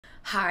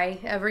Hi,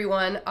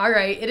 everyone. All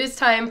right, it is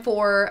time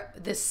for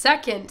the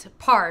second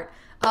part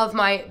of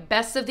my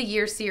Best of the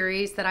Year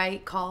series that I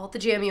call the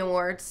JAMMY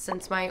Awards.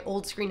 Since my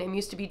old screen name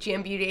used to be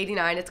Jam Beauty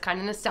 89, it's kind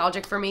of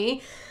nostalgic for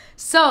me.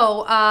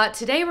 So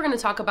today we're going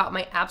to talk about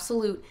my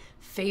absolute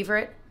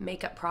favorite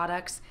makeup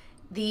products.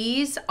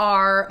 These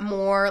are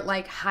more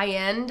like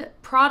high-end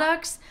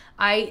products.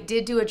 I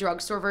did do a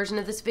drugstore version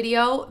of this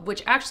video,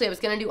 which actually I was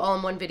going to do all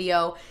in one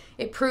video.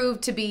 It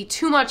proved to be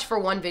too much for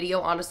one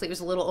video. Honestly, it was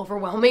a little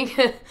overwhelming.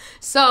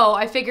 So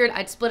I figured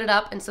I'd split it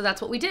up, and so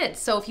that's what we did.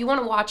 So if you want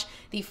to watch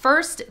the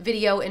first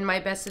video in my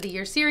Best of the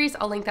Year series,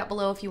 I'll link that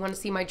below if you want to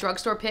see my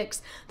drugstore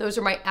picks. Those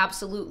are my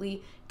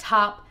absolutely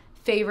top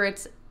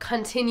favorites,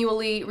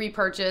 continually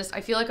repurchased.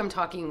 I feel like I'm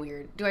talking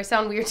weird. Do I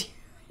sound weird to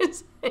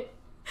you?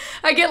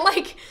 I get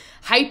like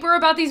hyper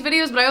about these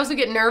videos, but I also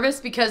get nervous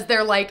because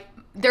they're like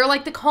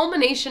the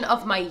culmination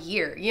of my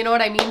year. You know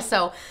what I mean?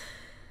 So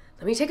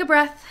let me take a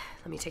breath.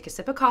 Let me take a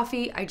sip of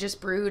coffee. I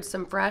just brewed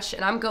some fresh,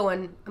 and I'm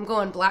going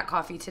black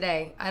coffee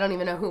today. I don't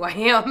even know who I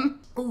am.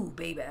 Ooh,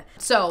 baby.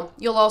 So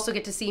you'll also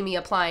get to see me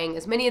applying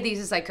as many of these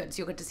as I could, so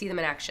you'll get to see them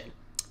in action.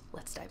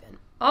 Let's dive in.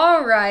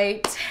 All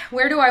right,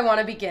 where do I want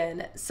to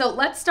begin? So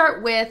let's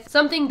start with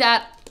something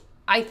that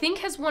I think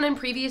has won in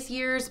previous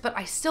years, but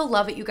I still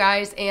love it, you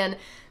guys, and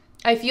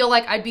I feel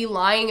like I'd be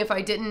lying if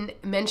I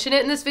didn't mention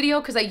it in this video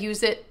because I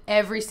use it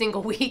every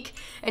single week,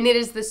 and it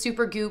is the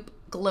Supergoop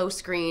Glow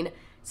Screen.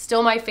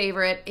 Still my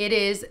favorite. It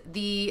is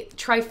the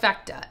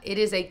trifecta. It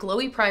is a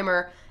glowy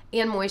primer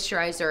and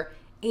moisturizer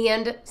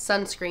and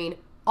sunscreen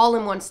all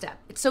in one step.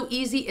 It's so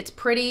easy, it's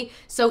pretty.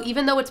 So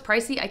even though it's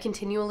pricey, I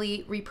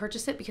continually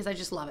repurchase it because I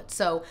just love it.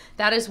 So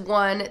that is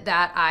one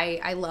that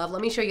I love.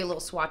 Let me show you a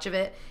little swatch of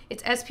it.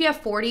 It's SPF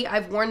 40.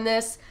 I've worn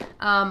this,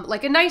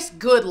 like a nice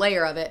good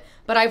layer of it,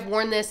 but I've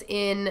worn this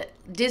in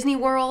Disney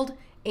World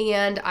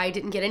and I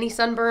didn't get any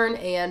sunburn,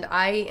 and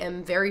I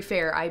am very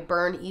fair. I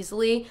burn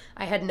easily.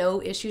 I had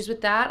no issues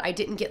with that. I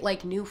didn't get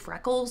like new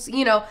freckles.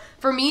 You know,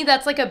 for me,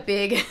 that's like a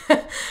big,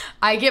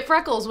 I get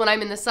freckles when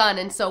I'm in the sun.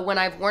 And so when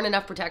I've worn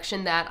enough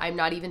protection that I'm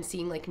not even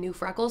seeing like new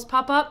freckles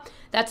pop up,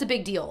 that's a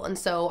big deal. And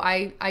so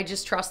I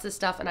just trust this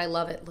stuff and I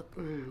love it. Look,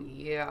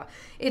 yeah.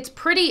 It's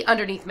pretty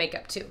underneath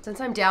makeup too.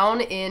 Since I'm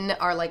down in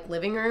our like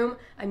living room,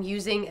 I'm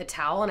using a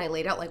towel, and I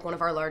laid out like one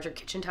of our larger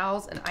kitchen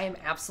towels, and I am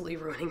absolutely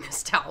ruining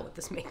this towel with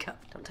this makeup.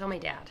 Don't tell my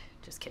dad.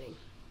 Just kidding.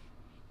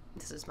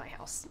 This is my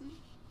house.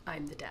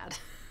 I'm the dad.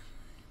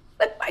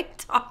 What am I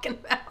talking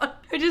about?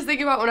 I just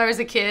think about when I was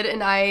a kid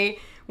and I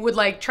would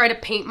like try to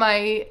paint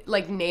my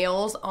like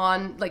nails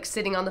on like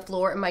sitting on the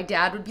floor, and my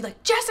dad would be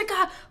like,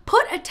 Jessica,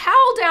 put a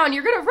towel down.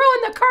 You're gonna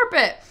ruin the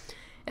carpet.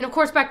 And of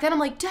course back then I'm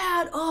like,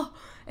 Dad, oh.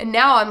 And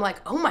now I'm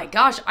like, oh my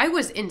gosh, I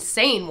was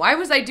insane. Why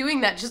was I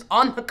doing that just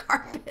on the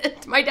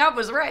carpet? My dad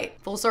was right.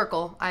 Full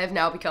circle. I have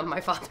now become my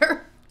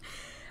father.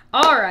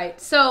 All right,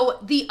 so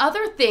the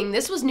other thing,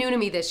 this was new to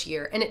me this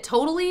year, and it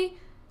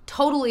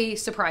totally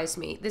surprised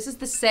me. This is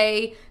the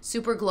Say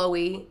Super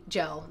Glowy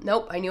Gel.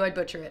 Nope, I knew I'd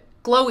butcher it.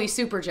 Glowy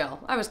Super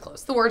Gel. I was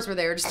close. The words were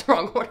there, just the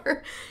wrong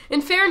order.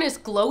 In fairness,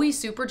 Glowy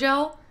Super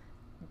Gel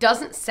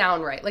doesn't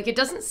sound right. Like, it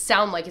doesn't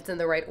sound like it's in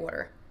the right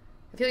order.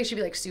 I feel like it should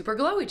be like Super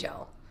Glowy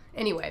Gel.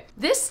 Anyway,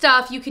 this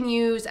stuff you can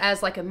use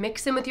as like a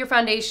mix-in with your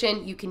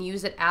foundation. You can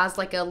use it as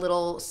like a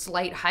little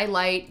slight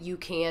highlight. You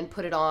can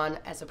put it on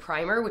as a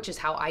primer, which is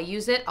how I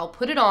use it. I'll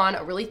put it on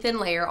a really thin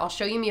layer. I'll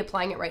show you me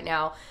applying it right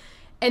now.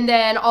 And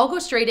then I'll go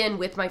straight in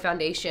with my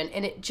foundation,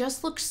 and it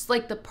just looks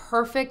like the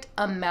perfect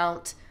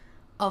amount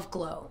of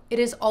glow. It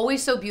is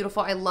always so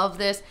beautiful. I love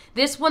this.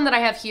 This one that I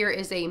have here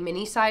is a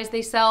mini size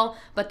they sell,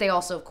 but they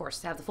also, of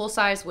course, have the full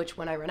size, which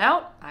when I run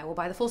out, I will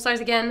buy the full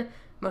size again,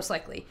 most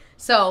likely.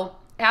 So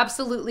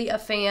absolutely a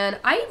fan.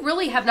 I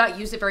really have not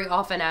used it very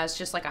often as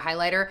just like a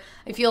highlighter.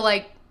 I feel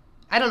like,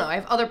 I don't know, I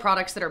have other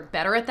products that are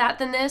better at that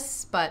than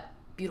this, but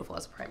beautiful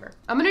as a primer.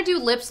 I'm gonna do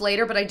lips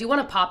later, but I do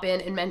wanna pop in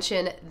and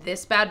mention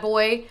this bad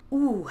boy.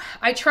 Ooh,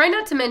 I try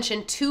not to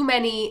mention too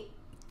many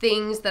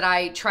things that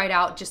I tried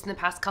out just in the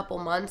past couple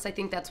months. I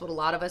think that's what a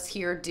lot of us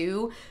here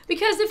do,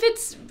 because if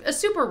it's a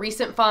super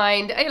recent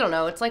find, I don't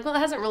know, it's like, well, it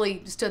hasn't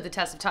really stood the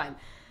test of time.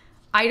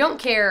 I don't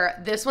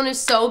care. This one is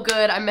so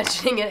good. I'm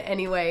mentioning it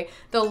anyway.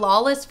 The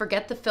Lawless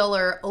Forget the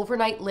Filler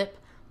Overnight Lip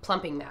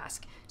Plumping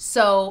Mask.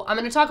 So I'm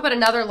going to talk about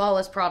another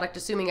Lawless product,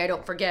 assuming I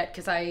don't forget,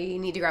 because I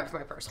need to grab it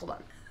from my purse. Hold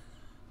on.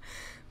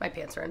 My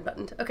pants are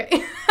unbuttoned. Okay.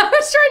 I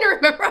was trying to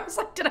remember. I was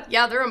like,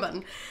 yeah, they're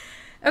unbuttoned.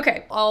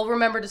 Okay. I'll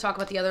remember to talk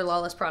about the other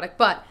Lawless product.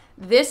 But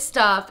this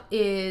stuff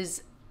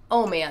is,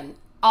 oh man.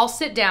 I'll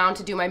sit down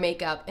to do my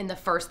makeup, and the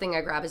first thing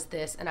I grab is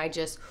this, and I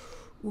just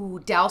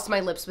douse my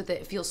lips with it.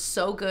 It feels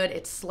so good.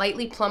 It's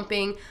slightly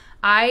plumping.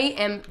 I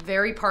am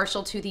very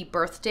partial to the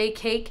birthday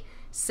cake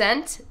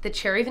scent. The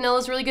cherry vanilla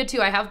is really good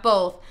too. I have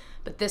both,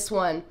 but this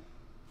one,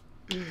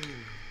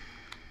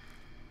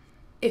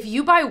 if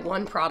you buy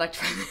one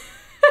product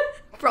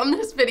from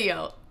this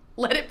video,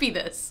 let it be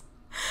this.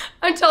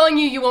 I'm telling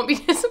you, you won't be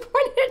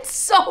disappointed. It's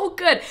so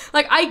good.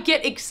 Like, I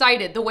get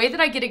excited. The way that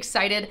I get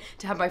excited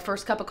to have my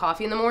first cup of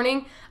coffee in the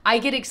morning, I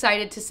get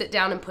excited to sit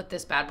down and put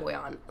this bad boy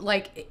on.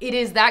 Like, it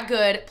is that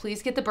good.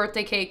 Please get the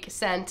birthday cake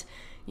sent.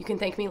 You can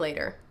thank me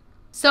later.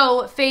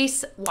 So,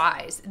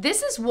 face-wise,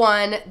 this is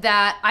one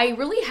that I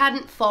really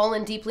hadn't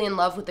fallen deeply in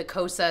love with the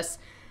Kosas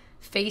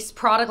face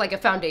product, like a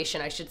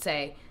foundation, I should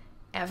say,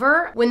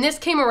 ever. When this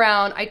came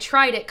around, I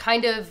tried it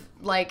kind of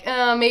like,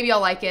 maybe I'll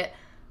like it.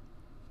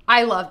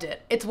 I loved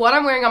it. It's what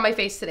I'm wearing on my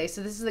face today.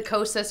 So this is the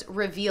Kosas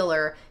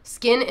Revealer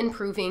Skin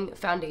Improving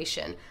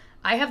Foundation.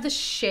 I have the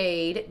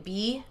shade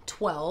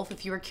B12,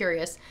 if you were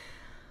curious.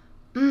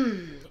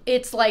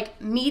 It's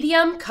like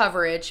medium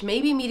coverage,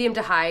 maybe medium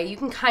to high. You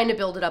can kind of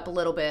build it up a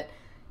little bit.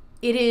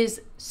 It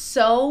is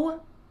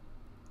so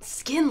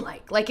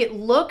skin-like. Like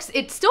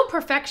it still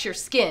perfects your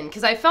skin,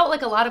 because I felt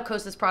like a lot of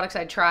Kosas products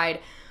I tried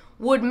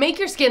would make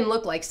your skin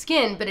look like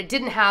skin, but it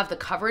didn't have the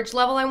coverage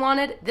level I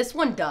wanted. This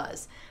one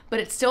does, but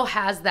it still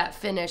has that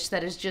finish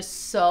that is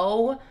just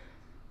so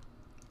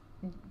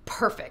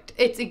perfect.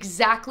 It's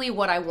exactly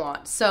what I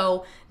want.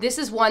 So this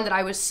is one that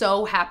I was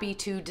so happy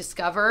to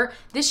discover.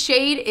 This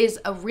shade is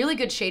a really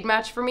good shade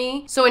match for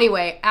me. So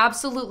anyway,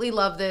 absolutely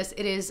love this.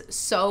 It is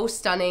so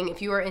stunning.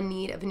 If you are in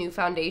need of a new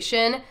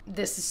foundation,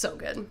 this is so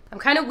good. I'm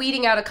kind of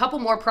weeding out a couple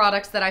more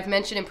products that I've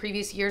mentioned in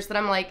previous years that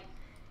I'm like,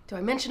 do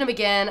I mention them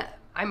again?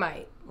 I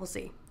might. We'll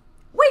see.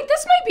 Wait,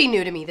 this might be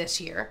new to me this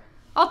year.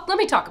 Let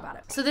me talk about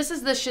it. So this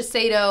is the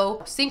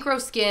Shiseido Synchro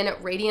Skin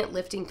Radiant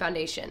Lifting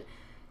Foundation.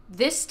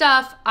 This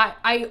stuff,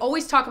 I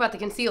always talk about the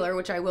concealer,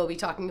 which I will be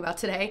talking about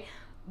today,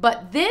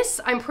 but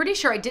this, I'm pretty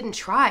sure I didn't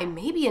try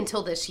maybe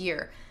until this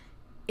year.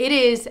 It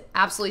is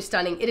absolutely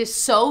stunning. It is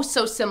so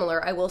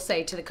similar, I will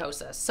say, to the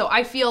Kosas. So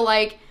I feel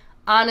like,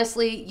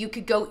 honestly, you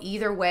could go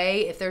either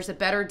way if there's a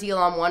better deal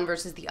on one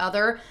versus the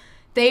other.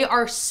 They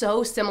are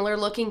so similar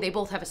looking. They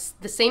both have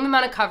the same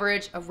amount of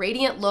coverage, a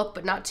radiant look,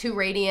 but not too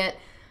radiant.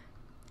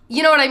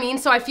 You know what I mean?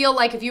 So I feel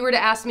like if you were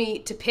to ask me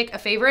to pick a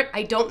favorite,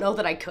 I don't know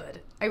that I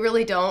could. I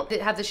really don't. They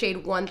have the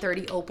shade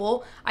 130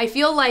 Opal. I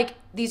feel like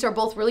these are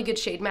both really good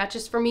shade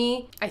matches for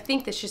me. I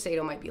think the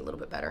Shiseido might be a little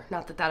bit better.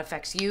 Not that that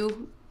affects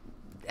you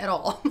at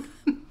all.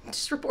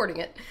 Just reporting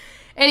it.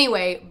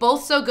 Anyway,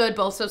 both so good,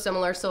 both so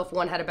similar. So if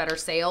one had a better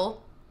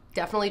sale,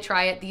 definitely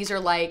try it. These are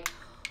like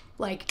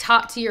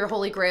top tier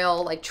holy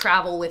grail, like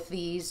travel with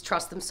these,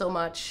 trust them so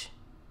much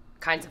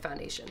kinds of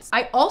foundations.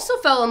 I also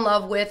fell in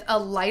love with a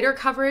lighter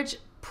coverage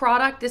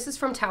product. This is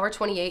from Tower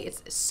 28.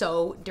 It's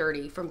so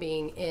dirty from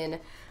being in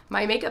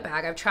my makeup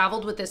bag. I've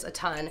traveled with this a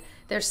ton.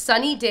 There's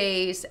Sunny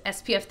Days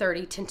SPF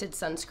 30 tinted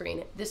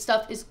sunscreen. This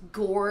stuff is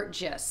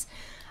gorgeous.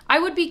 I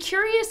would be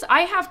curious,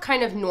 I have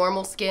kind of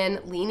normal skin,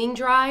 leaning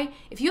dry.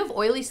 If you have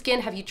oily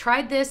skin, have you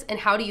tried this and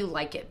how do you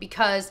like it?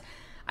 Because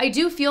I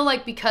do feel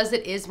like because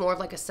it is more of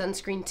like a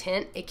sunscreen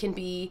tint, it can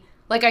be,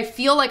 like I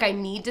feel like I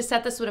need to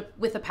set this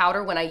with a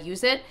powder when I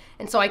use it.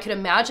 And so I could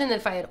imagine that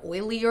if I had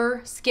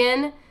oilier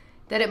skin,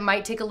 that it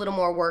might take a little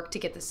more work to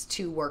get this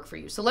to work for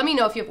you. So let me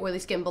know if you have oily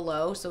skin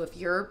below. So if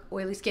you're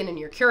oily skin and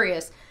you're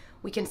curious,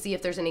 we can see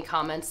if there's any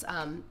comments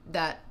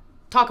that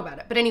talk about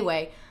it. But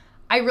anyway,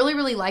 I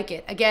really like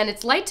it. Again,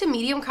 it's light to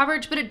medium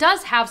coverage, but it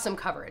does have some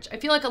coverage. I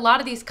feel like a lot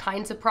of these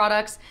kinds of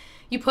products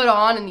you put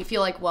on and you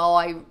feel like, well,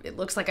 it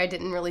looks like I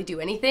didn't really do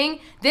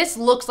anything. This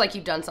looks like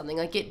you've done something.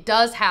 Like it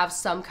does have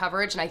some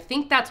coverage, and I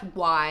think that's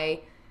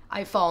why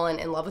I've fallen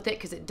in love with it,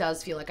 because it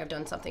does feel like I've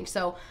done something.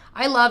 So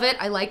I love it.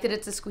 I like that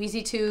it's a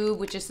squeezy tube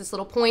with just this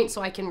little point,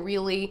 so I can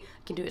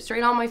do it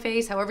straight on my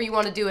face, however you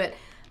want to do it.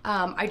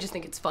 I just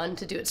think it's fun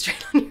to do it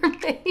straight on your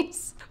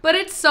face. But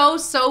it's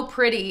so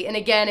pretty, and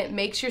again, it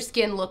makes your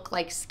skin look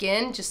like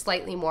skin, just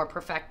slightly more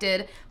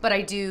perfected, but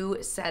I do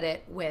set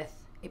it with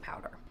a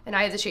powder. And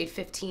I have the shade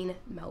 15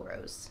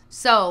 Melrose.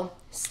 So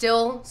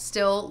still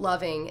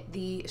loving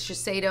the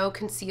Shiseido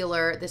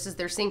concealer. This is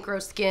their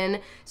Synchro Skin.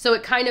 So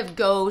it kind of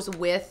goes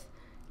with,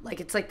 like,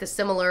 it's like the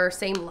same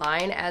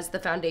line as the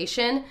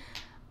foundation.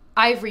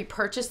 I've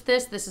repurchased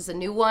this. This is a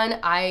new one.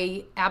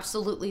 I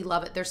absolutely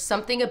love it. There's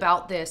something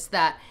about this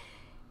that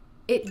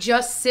it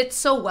just sits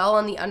so well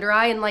on the under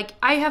eye, and like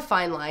I have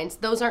fine lines,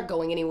 those aren't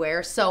going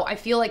anywhere. So I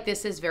feel like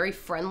this is very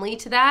friendly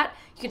to that.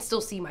 You can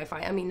still see my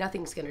fine, I mean,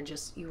 nothing's gonna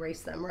just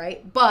erase them,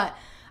 right? But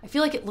I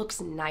feel like it looks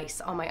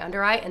nice on my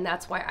under eye, and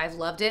that's why I've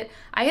loved it.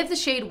 I have the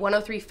shade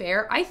 103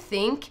 Fair. I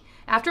think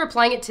after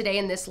applying it today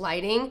in this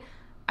lighting,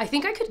 I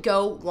think I could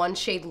go one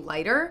shade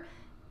lighter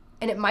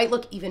and it might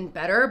look even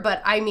better,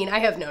 but I mean, I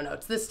have no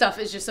notes. This stuff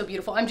is just so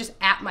beautiful. I'm just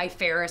at my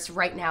fairest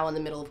right now in the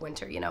middle of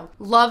winter, you know?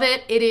 Love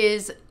it. It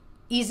is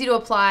easy to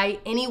apply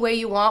any way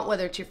you want,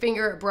 whether it's your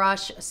finger, a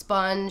brush, a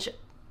sponge.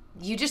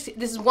 This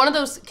is one of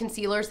those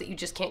concealers that you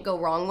just can't go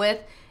wrong with,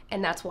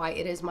 and that's why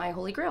it is my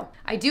holy grail.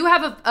 I do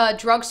have a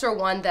drugstore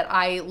one that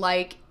I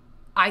like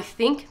I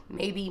think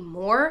maybe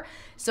more.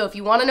 So if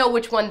you want to know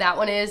which one that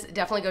one is,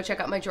 definitely go check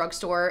out my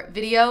drugstore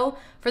video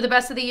for the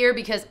best of the year,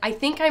 because I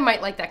think I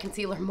might like that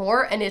concealer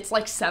more, and it's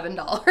like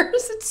 $7.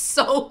 It's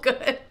so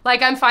good.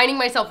 Like, I'm finding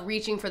myself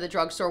reaching for the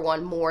drugstore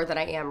one more than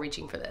I am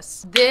reaching for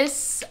this.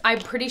 This, I'm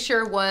pretty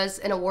sure, was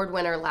an award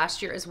winner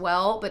last year as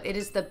well, but it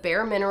is the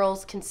Bare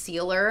Minerals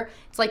concealer.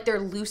 It's like their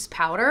loose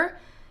powder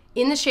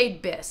in the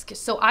shade Bisque.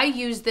 So I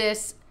use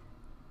this,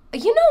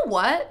 you know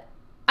what?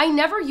 I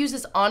never use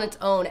this on its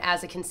own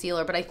as a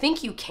concealer, but I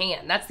think you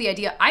can. That's the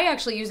idea. I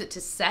actually use it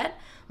to set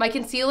my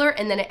concealer,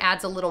 and then it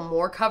adds a little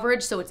more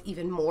coverage, so it's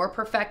even more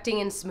perfecting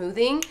and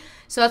smoothing.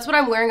 So that's what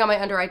I'm wearing on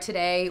my under eye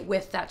today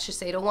with that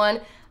Shiseido one.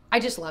 I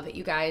just love it,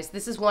 you guys.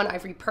 This is one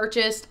I've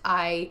repurchased.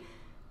 I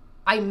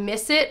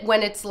miss it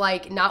when it's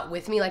like not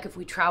with me, like if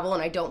we travel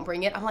and I don't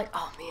bring it, I'm like,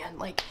 oh man,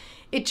 like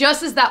it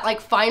just is that like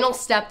final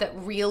step that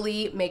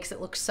really makes it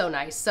look so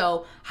nice.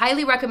 So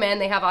highly recommend.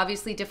 They have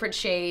obviously different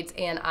shades,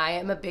 and I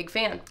am a big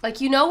fan.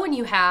 Like, you know, when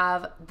you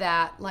have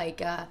that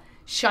like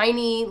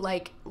shiny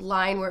like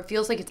line where it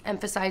feels like it's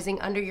emphasizing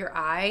under your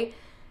eye,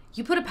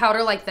 you put a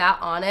powder like that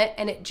on it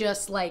and it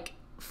just like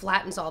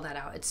flattens all that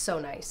out. It's so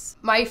nice.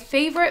 My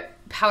favorite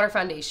powder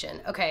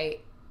foundation,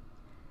 okay,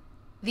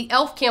 the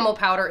e.l.f. Camo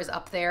powder is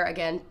up there,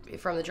 again,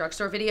 from the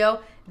drugstore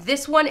video.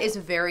 This one is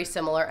very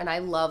similar, and I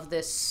love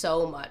this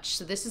so much.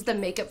 So this is the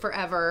Makeup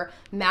Forever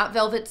Matte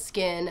Velvet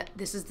Skin.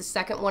 This is the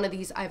second one of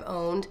these I've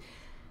owned.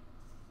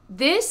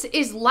 This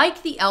is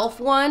like the e.l.f.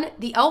 one.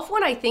 The e.l.f.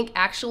 one, I think,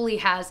 actually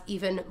has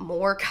even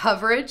more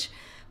coverage,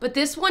 but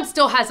this one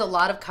still has a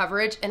lot of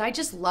coverage, and I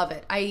just love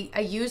it. I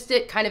used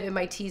it kind of in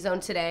my T-zone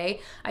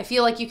today. I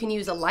feel like you can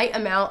use a light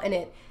amount, and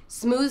it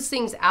smooths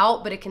things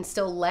out, but it can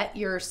still let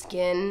your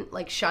skin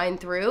like shine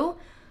through.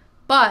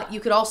 But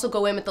you could also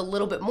go in with a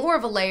little bit more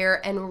of a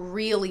layer and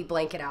really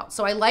blank it out.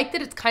 So I like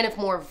that it's kind of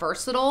more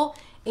versatile,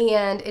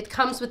 and it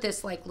comes with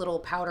this like little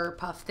powder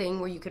puff thing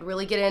where you could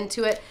really get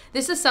into it.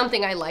 This is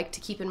something I like to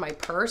keep in my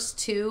purse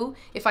too,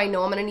 if I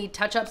know I'm gonna need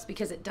touch-ups,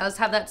 because it does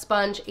have that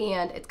sponge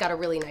and it's got a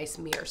really nice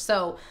mirror.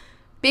 So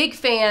big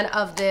fan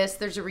of this.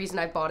 There's a reason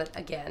I bought it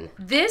again.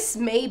 This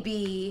may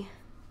be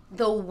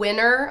the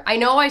winner. I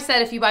know I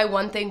said if you buy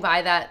one thing,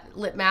 buy that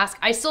lip mask.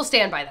 I still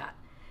stand by that.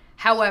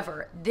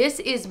 However, this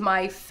is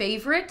my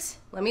favorite.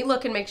 Let me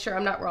look and make sure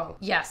I'm not wrong.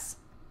 Yes.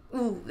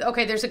 Ooh,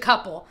 okay, there's a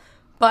couple,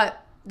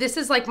 but this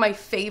is like my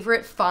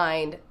favorite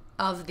find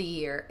of the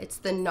year. It's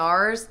the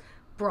NARS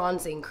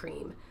Bronzing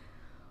Cream.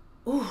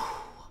 Ooh,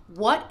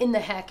 what in the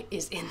heck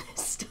is in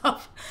this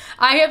stuff?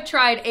 I have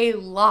tried a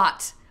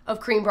lot of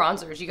cream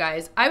bronzers, you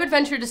guys. I would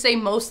venture to say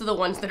most of the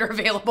ones that are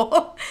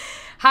available.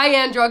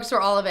 High-end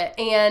drugstore, all of it.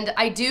 And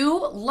I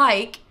do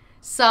like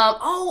some,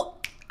 oh,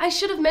 I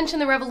should have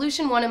mentioned the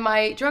Revolution one in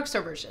my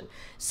drugstore version.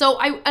 So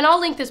and I'll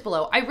link this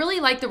below. I really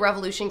like the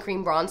Revolution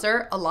cream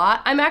bronzer a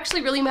lot. I'm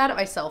actually really mad at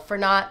myself for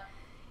not,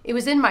 it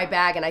was in my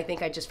bag and I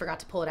think I just forgot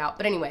to pull it out.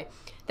 But anyway,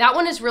 that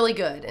one is really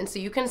good, and so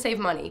you can save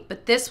money.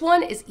 But this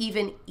one is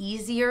even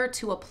easier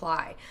to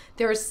apply.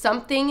 There is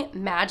something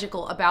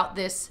magical about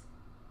this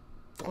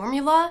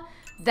formula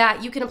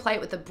that you can apply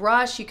it with a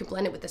brush, you can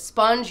blend it with a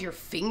sponge, your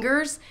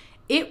fingers.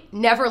 It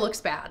never looks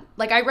bad.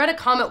 Like, I read a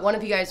comment one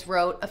of you guys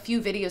wrote a few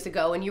videos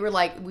ago, and you were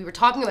like, we were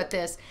talking about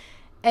this,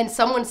 and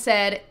someone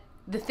said,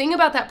 the thing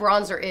about that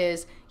bronzer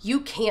is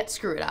you can't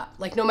screw it up.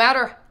 Like, no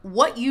matter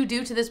what you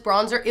do to this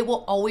bronzer, it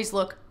will always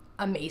look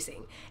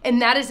amazing.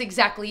 And that is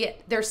exactly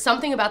it. There's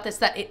something about this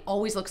that it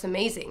always looks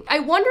amazing. I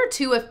wonder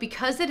too if,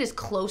 because it is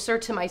closer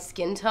to my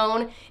skin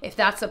tone, if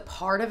that's a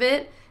part of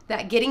it,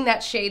 that getting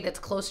that shade that's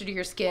closer to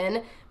your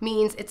skin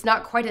means it's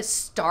not quite as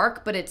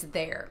stark, but it's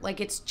there.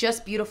 Like, it's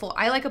just beautiful.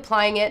 I like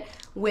applying it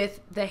with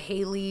the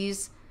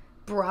Haley's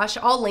brush.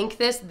 I'll link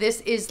this.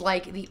 This is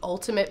like the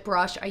ultimate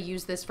brush. I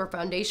use this for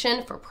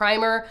foundation, for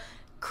primer,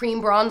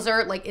 cream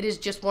bronzer. Like, it is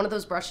just one of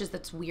those brushes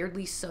that's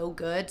weirdly so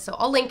good. So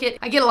I'll link it.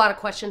 I get a lot of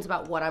questions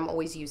about what I'm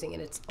always using,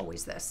 and it's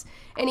always this.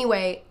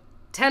 Anyway,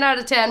 10 out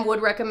of 10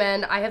 would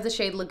recommend. I have the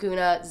shade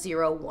Laguna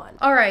 01.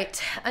 All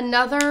right,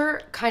 another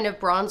kind of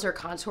bronzer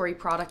contoury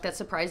product that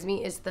surprised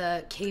me is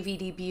the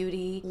KVD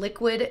Beauty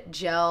Liquid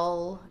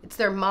Gel. It's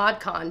their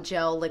ModCon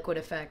Gel Liquid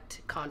Effect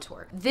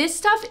Contour. This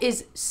stuff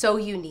is so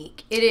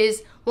unique. It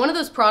is one of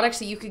those products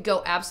that you could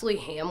go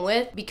absolutely ham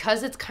with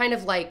because it's kind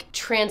of like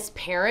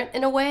transparent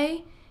in a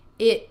way.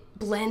 It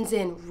blends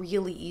in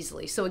really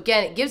easily. So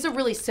again, it gives a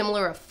really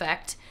similar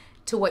effect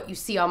to what you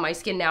see on my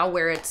skin now,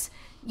 where it's,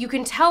 you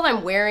can tell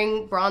I'm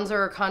wearing bronzer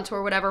or contour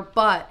or whatever,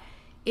 but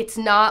it's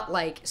not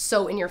like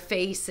so in your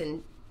face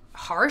and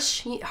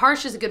harsh.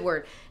 Harsh is a good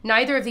word.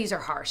 Neither of these are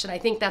harsh, and I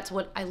think that's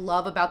what I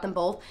love about them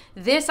both.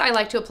 This I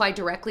like to apply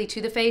directly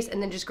to the face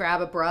and then just grab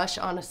a brush,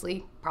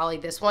 honestly, probably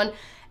this one,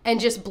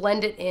 and just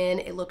blend it in.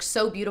 It looks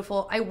so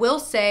beautiful. I will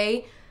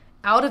say,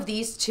 out of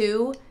these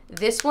two,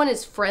 This one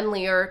is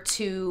friendlier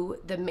to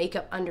the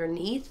makeup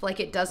underneath. Like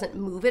it doesn't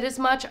move it as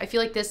much. I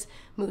feel like this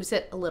moves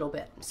it a little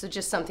bit. So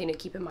just something to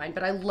keep in mind,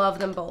 but I love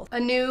them both. A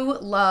new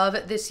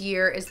love this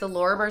year is the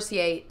Laura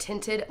Mercier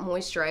Tinted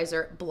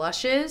Moisturizer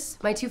Blushes.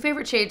 My two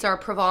favorite shades are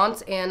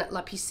Provence and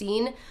La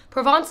Piscine.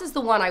 Provence is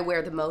the one I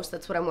wear the most.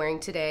 That's what I'm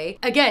wearing today.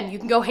 Again, you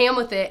can go ham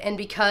with it, and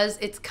because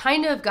it's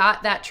kind of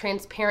got that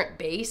transparent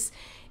base,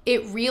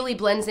 it really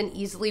blends in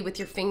easily with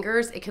your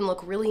fingers. It can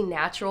look really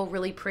natural,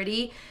 really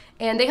pretty.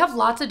 And they have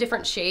lots of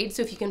different shades,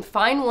 so if you can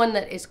find one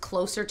that is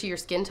closer to your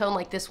skin tone,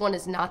 like this one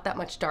is not that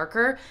much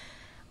darker,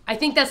 I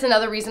think that's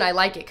another reason I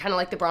like it, kind of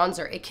like the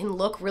bronzer. It can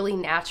look really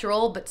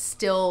natural, but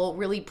still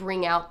really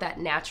bring out that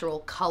natural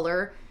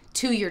color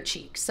to your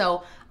cheeks.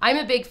 So I'm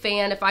a big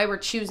fan. If I were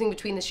choosing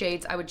between the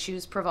shades, I would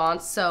choose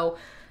Provence. So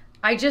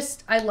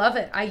I love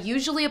it. I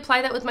usually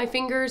apply that with my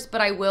fingers,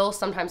 but I will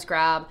sometimes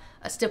grab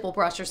a stipple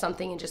brush or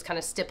something and just kind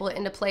of stipple it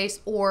into place,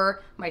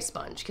 or my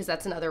sponge, because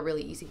that's another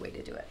really easy way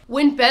to do it.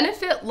 When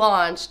Benefit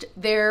launched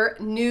their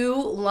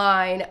new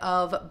line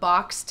of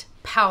boxed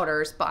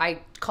powders, but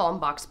I call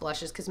them box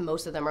blushes because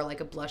most of them are like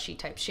a blushy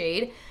type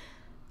shade,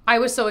 I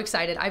was so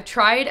excited. I've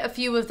tried a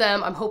few of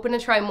them. I'm hoping to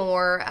try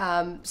more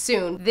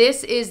soon.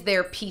 This is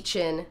their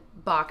Peachin'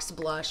 box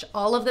blush.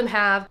 All of them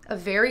have a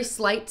very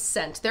slight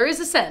scent. There is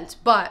a scent,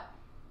 but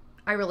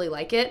I really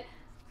like it.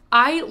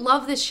 I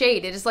love this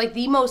shade. It is like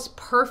the most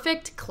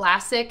perfect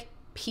classic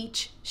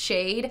peach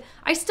shade.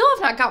 I still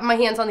have not gotten my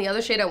hands on the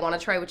other shade I want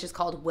to try, which is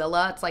called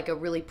Willa. It's like a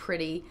really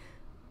pretty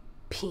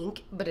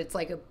pink, but it's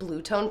like a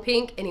blue tone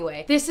pink.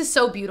 Anyway, this is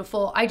so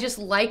beautiful. I just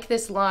like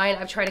this line.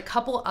 I've tried a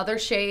couple other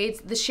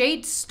shades. The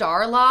shade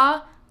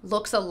Starlaw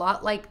looks a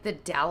lot like the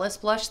Dallas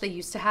blush they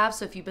used to have.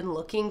 So if you've been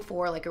looking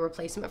for like a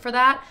replacement for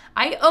that,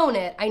 I own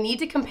it. I need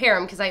to compare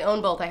them because I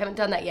own both. I haven't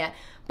done that yet,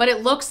 but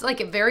it looks like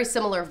a very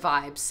similar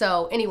vibe.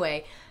 So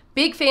anyway,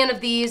 big fan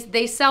of these.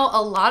 They sell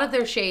a lot of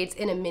their shades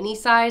in a mini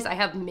size. I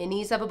have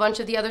minis of a bunch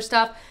of the other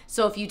stuff.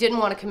 So if you didn't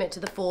want to commit to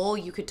the full,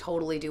 you could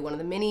totally do one of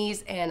the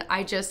minis, and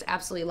I just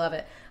absolutely love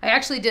it. I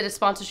actually did a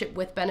sponsorship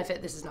with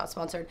Benefit, this is not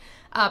sponsored,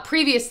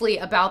 previously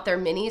about their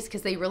minis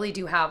because they really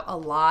do have a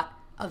lot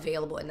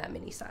available in that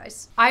mini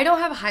size. I don't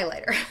have a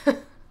highlighter.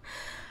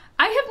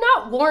 I have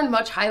not worn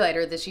much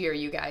highlighter this year,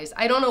 you guys.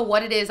 I don't know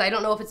what it is. I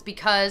don't know if it's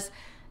because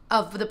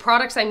of the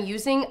products I'm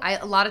using.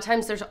 A lot of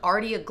times there's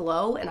already a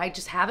glow and I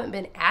just haven't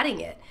been adding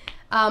it.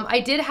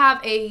 I did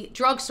have a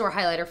drugstore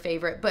highlighter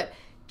favorite, but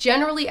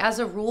generally as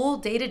a rule,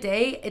 day to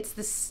day, it's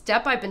the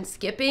step I've been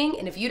skipping.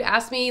 And if you'd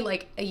asked me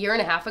like a year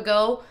and a half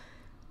ago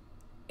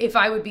if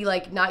I would be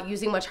like not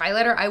using much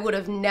highlighter, I would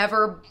have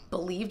never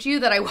believed you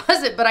that I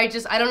wasn't, but I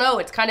don't know,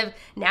 it's kind of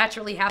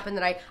naturally happened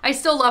that I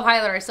still love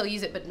highlighter, I still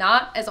use it, but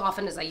not as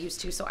often as I used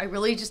to, so I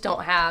really just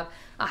don't have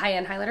a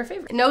high-end highlighter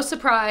favorite. No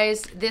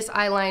surprise, this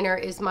eyeliner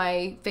is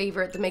my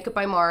favorite, the Makeup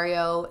by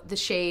Mario, the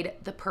shade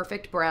The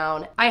Perfect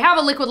Brown. I have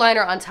a liquid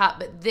liner on top,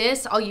 but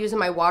this I'll use in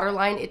my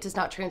waterline. It does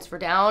not transfer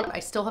down. I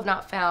still have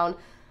not found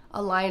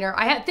a liner.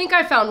 I think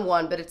I found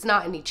one, but it's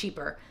not any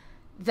cheaper,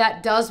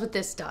 that does what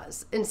this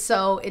does. And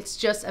so it's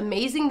just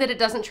amazing that it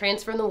doesn't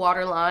transfer in the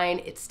waterline.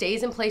 It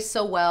stays in place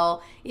so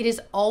well. It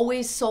is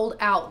always sold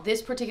out,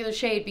 this particular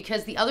shade,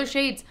 because the other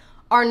shades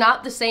are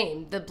not the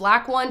same. The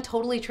black one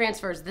totally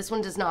transfers. This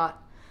one does not.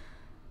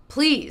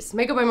 Please,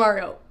 Makeup by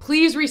Mario,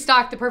 please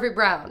restock the Perfect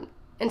Brown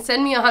and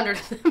send me 100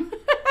 of them.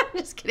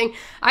 Just kidding.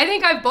 I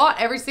think I've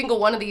bought every single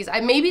one of these.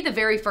 Maybe the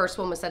very first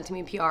one was sent to me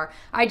in PR.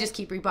 I just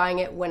keep rebuying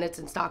it when it's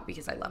in stock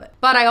because I love it.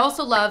 But I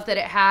also love that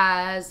it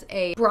has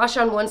a brush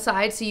on one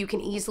side so you can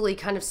easily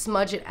kind of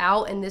smudge it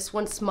out, and this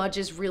one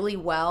smudges really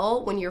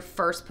well when you're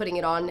first putting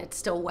it on. It's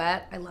still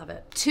wet. I love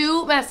it.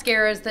 Two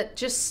mascaras that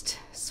just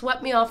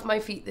swept me off my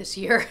feet this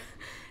year.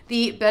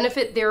 The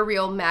Benefit They're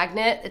Real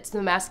Magnet. It's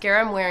the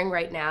mascara I'm wearing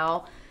right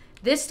now.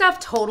 This stuff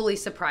totally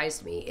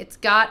surprised me. It's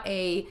got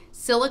a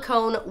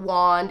silicone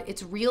wand.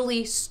 It's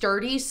really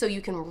sturdy, so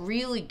you can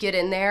really get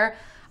in there.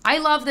 I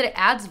love that it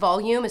adds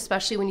volume,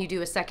 especially when you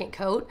do a second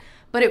coat,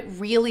 but it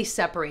really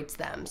separates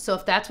them. So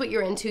if that's what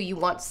you're into, you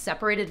want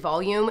separated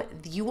volume,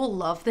 you will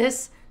love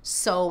this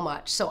so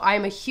much. So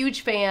I'm a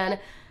huge fan.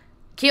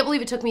 Can't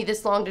believe it took me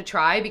this long to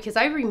try, because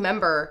I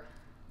remember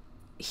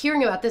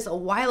hearing about this a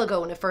while ago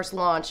when it first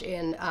launched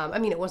in, I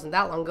mean, it wasn't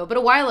that long ago, but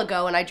a while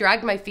ago, and I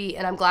dragged my feet,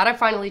 and I'm glad I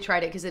finally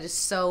tried it because it is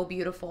so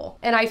beautiful.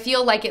 And I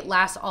feel like it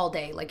lasts all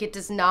day. Like, it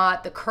does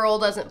not, the curl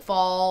doesn't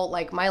fall,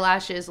 like my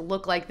lashes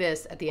look like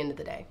this at the end of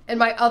the day. And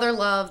my other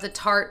love, the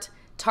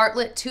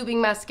Tartelette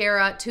Tubing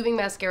Mascara. Tubing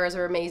mascaras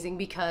are amazing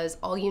because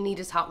all you need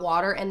is hot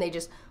water and they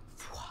just,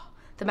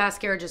 the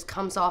mascara just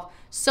comes off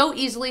so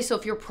easily. So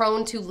if you're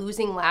prone to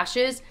losing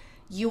lashes,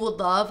 you will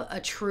love a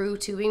true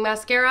tubing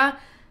mascara.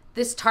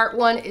 This Tarte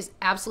one is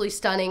absolutely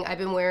stunning. I've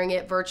been wearing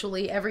it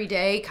virtually every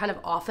day, kind of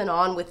off and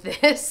on with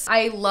this.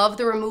 I love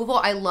the removal.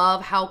 I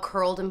love how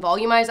curled and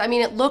volumized. I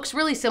mean, it looks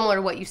really similar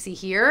to what you see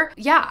here.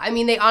 Yeah, I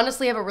mean, they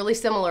honestly have a really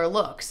similar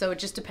look, so it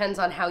just depends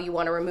on how you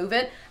want to remove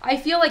it. I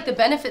feel like the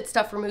Benefit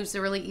stuff removes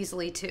it really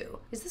easily too.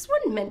 Is this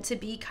one meant to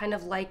be kind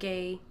of like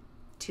a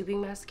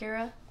tubing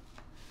mascara?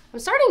 I'm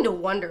starting to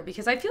wonder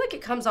because I feel like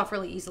it comes off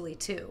really easily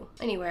too.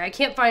 Anyway, I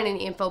can't find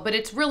any info, but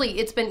it's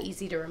been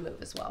easy to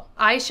remove as well.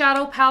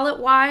 Eyeshadow palette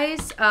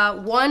wise,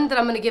 one that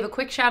I'm gonna give a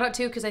quick shout out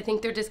to because I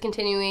think they're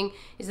discontinuing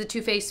is the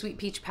Too Faced Sweet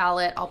Peach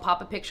palette. I'll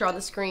pop a picture on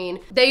the screen.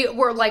 They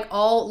were like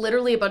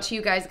literally a bunch of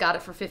you guys got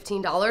it for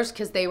 $15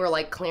 because they were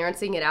like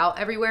clearancing it out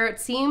everywhere it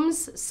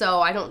seems.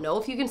 So I don't know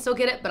if you can still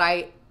get it, but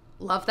I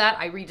love that.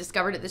 I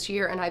rediscovered it this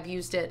year and I've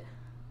used it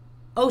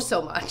oh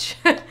so much.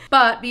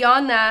 But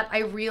beyond that, I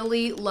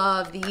really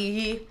love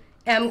the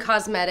M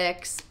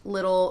Cosmetics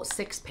little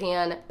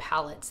 6-pan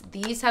palettes.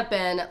 These have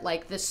been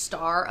like the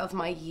star of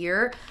my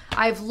year.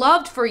 I've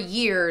loved for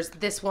years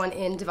this one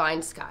in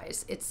Divine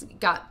Skies. It's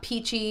got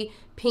peachy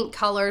pink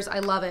colors. I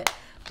love it.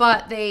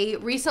 But they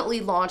recently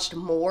launched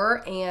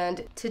more,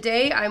 and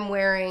today I'm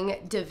wearing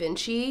Da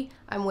Vinci.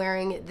 I'm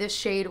wearing this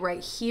shade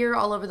right here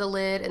all over the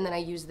lid, and then I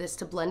use this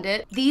to blend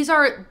it. These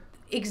are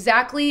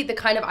exactly the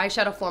kind of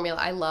eyeshadow formula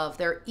I love.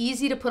 They're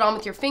easy to put on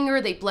with your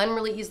finger. They blend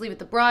really easily with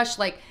the brush.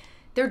 Like,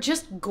 they're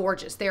just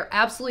gorgeous. They're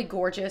absolutely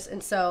gorgeous.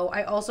 And so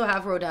I also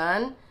have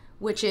Rodin,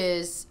 which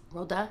is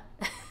Rodin.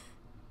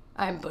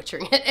 I'm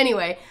butchering it.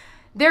 Anyway,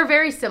 they're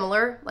very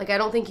similar. Like, I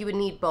don't think you would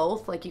need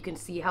both. Like, you can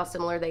see how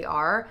similar they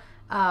are.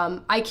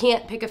 I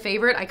can't pick a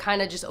favorite. I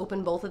kind of just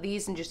open both of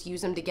these and just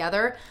use them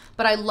together.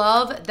 But I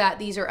love that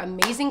these are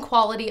amazing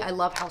quality. I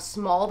love how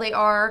small they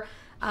are.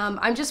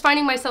 I'm just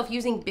finding myself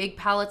using big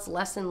palettes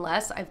less and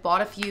less. I've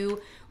bought a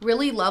few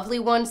really lovely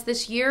ones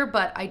this year,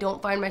 but I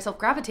don't find myself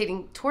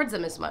gravitating towards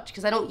them as much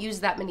because I don't use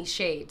that many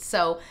shades.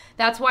 So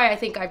that's why I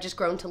think I've just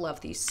grown to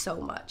love these so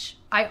much.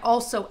 I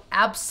also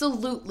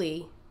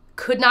absolutely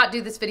could not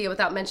do this video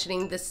without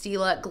mentioning the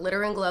Stila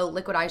Glitter and Glow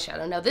Liquid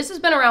Eyeshadow. Now, this has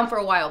been around for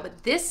a while,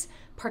 but this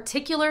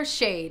particular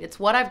shade, it's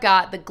what I've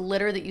got, the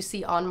glitter that you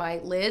see on my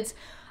lids.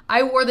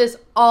 I wore this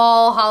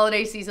all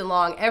holiday season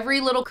long. Every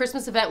little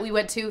Christmas event we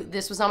went to,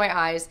 this was on my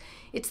eyes.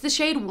 It's the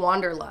shade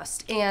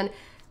Wanderlust. And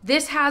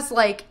this has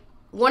like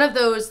one of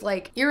those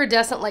like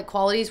iridescent like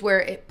qualities where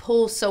it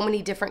pulls so many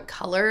different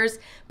colors,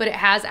 but it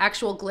has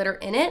actual glitter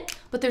in it,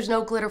 but there's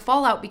no glitter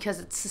fallout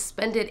because it's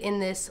suspended in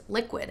this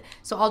liquid.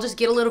 So I'll just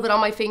get a little bit on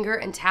my finger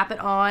and tap it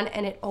on,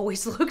 and it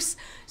always looks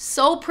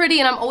so pretty.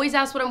 And I'm always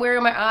asked what I'm wearing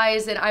on my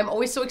eyes, and I'm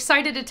always so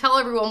excited to tell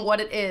everyone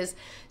what it is.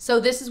 So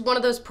this is one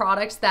of those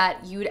products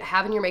that you'd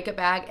have in your makeup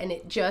bag, and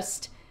it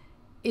just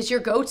is your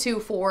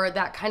go-to for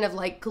that kind of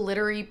like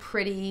glittery,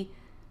 pretty,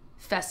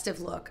 festive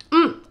look.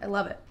 I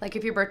love it. Like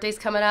if your birthday's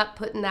coming up,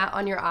 putting that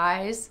on your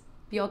eyes,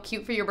 be all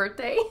cute for your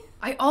birthday.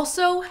 I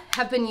also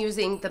have been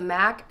using the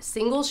MAC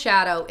Single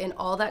Shadow in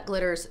All That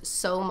Glitters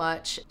so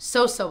much,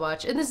 so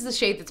much. And this is a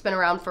shade that's been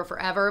around for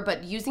forever,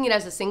 but using it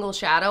as a single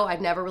shadow,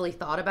 I've never really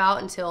thought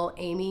about until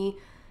Amy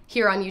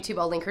here on YouTube,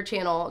 I'll link her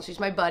channel. She's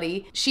my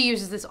buddy. She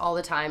uses this all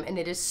the time, and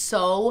it is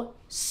so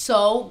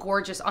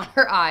gorgeous on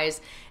her eyes.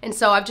 And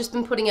so I've just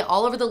been putting it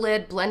all over the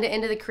lid, blend it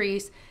into the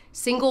crease,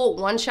 single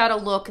one shadow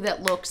look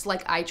that looks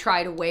like I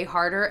tried way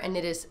harder, and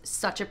it is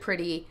such a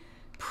pretty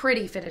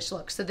finished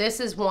look. So this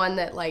is one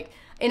that like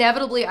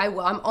inevitably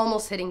I'm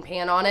almost hitting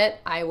pan on it.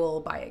 I will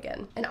buy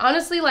again. And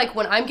honestly, like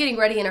when I'm getting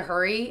ready in a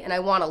hurry and I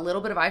want a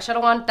little bit of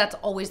eyeshadow on, that's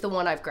always the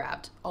one I've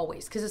grabbed,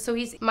 always, because it's so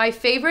easy. My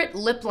favorite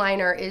lip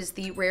liner is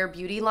the Rare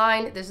Beauty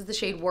line. This is the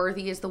shade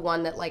Worthy, is the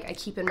one that like I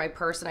keep in my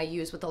purse and I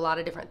use with a lot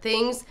of different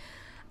things.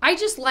 I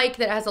just like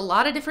that it has a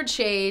lot of different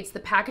shades. The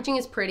packaging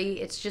is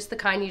pretty. It's just the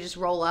kind you just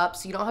roll up,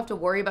 so you don't have to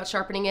worry about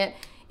sharpening it.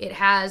 It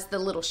has the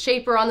little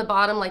shaper on the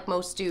bottom like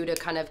most do to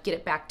kind of get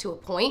it back to a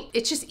point.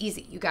 It's just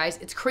easy, you guys.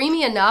 It's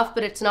creamy enough,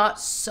 but it's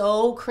not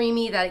so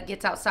creamy that it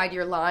gets outside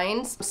your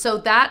lines. So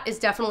that is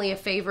definitely a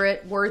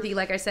favorite. Worthy,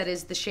 like I said,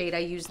 is the shade I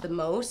use the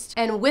most.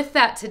 And with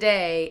that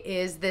today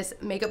is this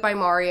Makeup by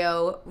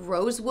Mario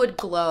Rosewood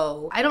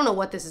Glow. I don't know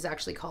what this is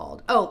actually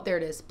called. Oh, there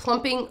it is.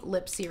 Plumping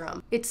Lip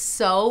Serum. It's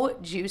so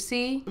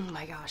juicy. Oh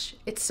my gosh.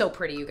 It's so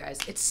pretty, you guys.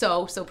 It's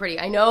so pretty.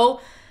 I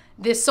know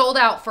this sold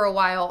out for a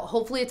while.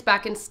 Hopefully it's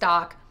back in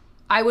stock.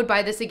 I would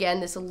buy this again.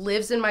 This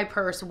lives in my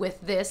purse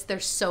with this. They're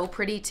so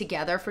pretty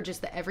together for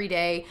just the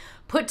everyday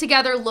put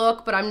together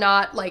look, but I'm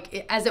not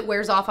like, as it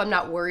wears off, I'm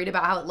not worried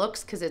about how it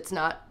looks because it's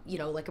not, you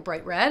know, like a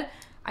bright red.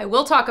 I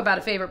will talk about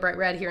a favorite bright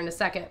red here in a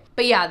second.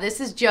 But yeah,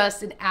 this is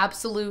just an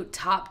absolute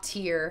top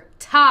tier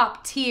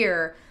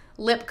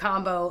lip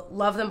combo.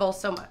 Love them both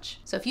so much.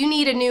 So if you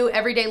need a new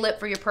everyday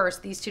lip for your purse,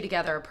 these two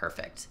together are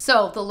perfect.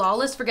 So the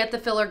Lawless Forget the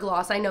Filler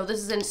Gloss. I know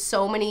this is in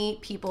so many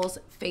people's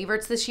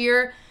favorites this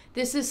year.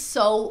 This is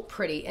so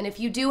pretty. And if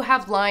you do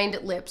have lined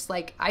lips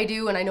like I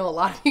do, and I know a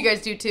lot of you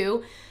guys do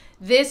too,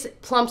 this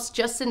plumps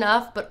just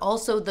enough, but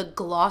also the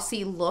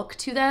glossy look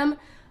to them.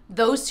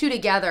 Those two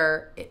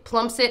together, it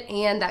plumps it,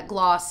 and that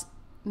gloss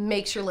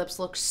makes your lips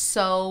look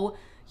so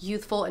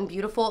youthful and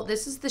beautiful.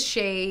 This is the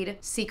shade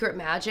Secret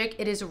Magic.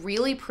 It is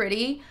really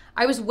pretty.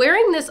 I was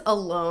wearing this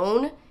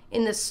alone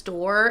in the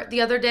store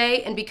the other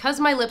day, and because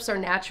my lips are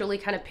naturally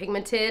kind of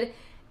pigmented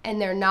and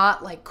they're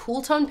not like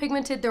cool tone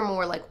pigmented, they're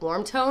more like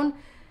warm tone,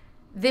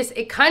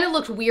 it kind of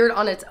looked weird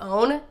on its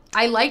own.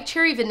 I like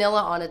Cherry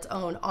Vanilla on its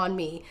own on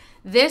me.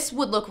 This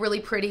would look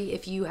really pretty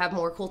if you have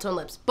more cool tone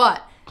lips,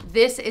 but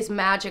This is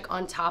magic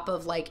on top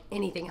of like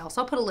anything else.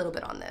 I'll put a little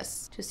bit on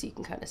this just so you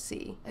can kind of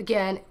see.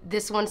 Again,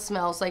 this one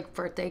smells like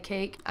birthday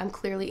cake. I'm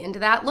clearly into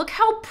that. Look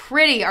how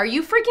pretty. Are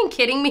you freaking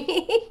kidding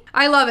me?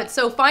 I love it.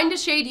 So find a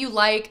shade you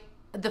like.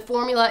 The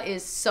formula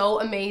is so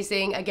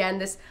amazing. Again,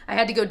 this, I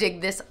had to go dig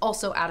this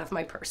also out of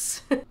my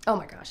purse. Oh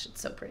my gosh,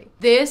 it's so pretty.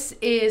 This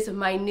is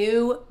my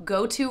new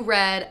go-to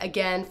red.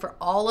 Again, for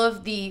all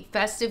of the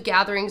festive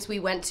gatherings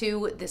we went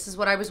to, this is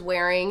what I was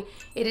wearing.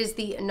 It is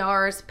the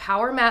NARS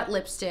Power Matte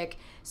Lipstick,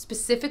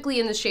 specifically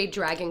in the shade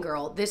Dragon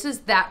Girl. This is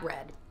that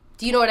red.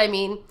 Do you know what I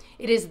mean?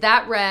 It is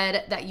that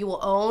red that you will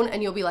own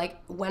and you'll be like,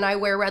 when I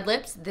wear red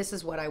lips, this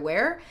is what I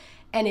wear.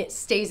 And it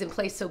stays in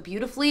place so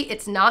beautifully.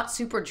 It's not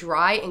super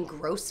dry and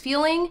gross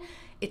feeling.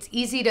 It's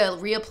easy to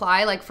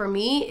reapply. Like for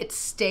me, it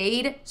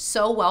stayed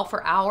so well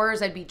for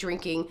hours. I'd be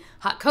drinking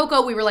hot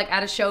cocoa. We were like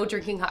at a show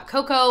drinking hot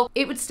cocoa.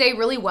 It would stay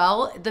really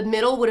well. The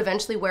middle would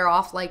eventually wear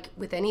off like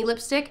with any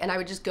lipstick, and I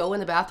would just go in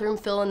the bathroom,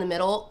 fill in the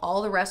middle.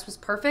 All the rest was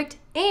perfect.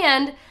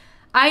 And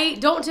I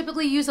don't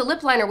typically use a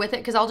lip liner with it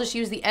because I'll just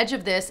use the edge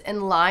of this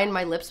and line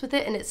my lips with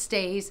it, and it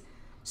stays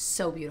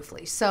so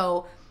beautifully.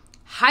 So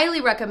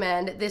highly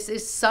recommend. This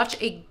is such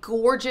a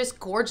gorgeous,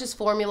 gorgeous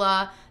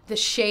formula. The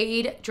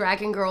shade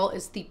Dragon Girl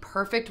is the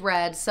perfect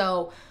red.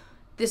 So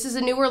this is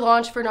a newer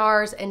launch for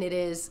NARS, and it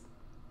is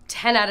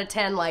 10 out of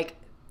 10. Like,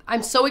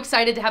 I'm so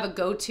excited to have a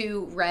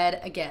go-to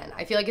red again.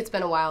 I feel like it's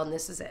been a while, and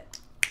this is it.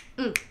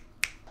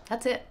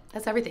 That's it.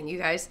 That's everything, you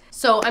guys.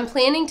 So I'm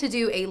planning to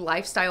do a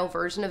lifestyle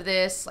version of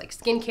this, like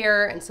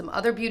skincare and some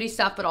other beauty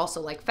stuff, but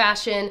also like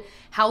fashion,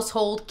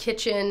 household,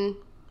 kitchen,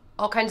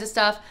 all kinds of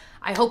stuff.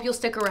 I hope you'll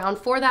stick around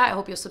for that. I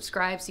hope you'll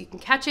subscribe so you can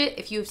catch it.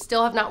 If you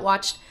still have not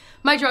watched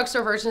my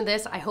drugstore version of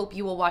this, I hope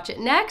you will watch it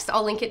next.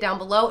 I'll link it down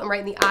below and right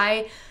in the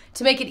eye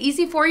to make it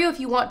easy for you if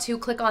you want to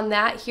click on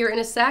that here in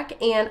a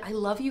sec. And I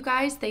love you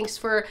guys. Thanks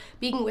for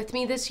being with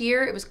me this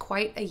year. It was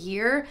quite a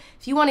year.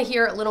 If you want to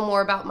hear a little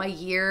more about my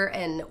year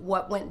and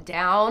what went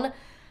down,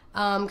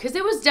 because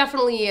it was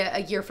definitely a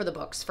year for the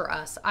books for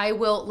us, I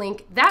will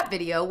link that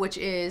video, which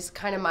is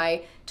kind of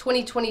my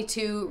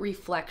 2022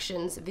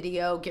 reflections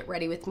video. Get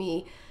ready with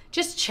me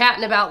just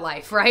chatting about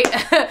life, right?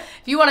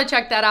 If you want to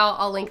check that out,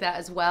 I'll link that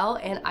as well.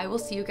 And I will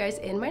see you guys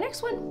in my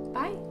next one.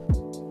 Bye.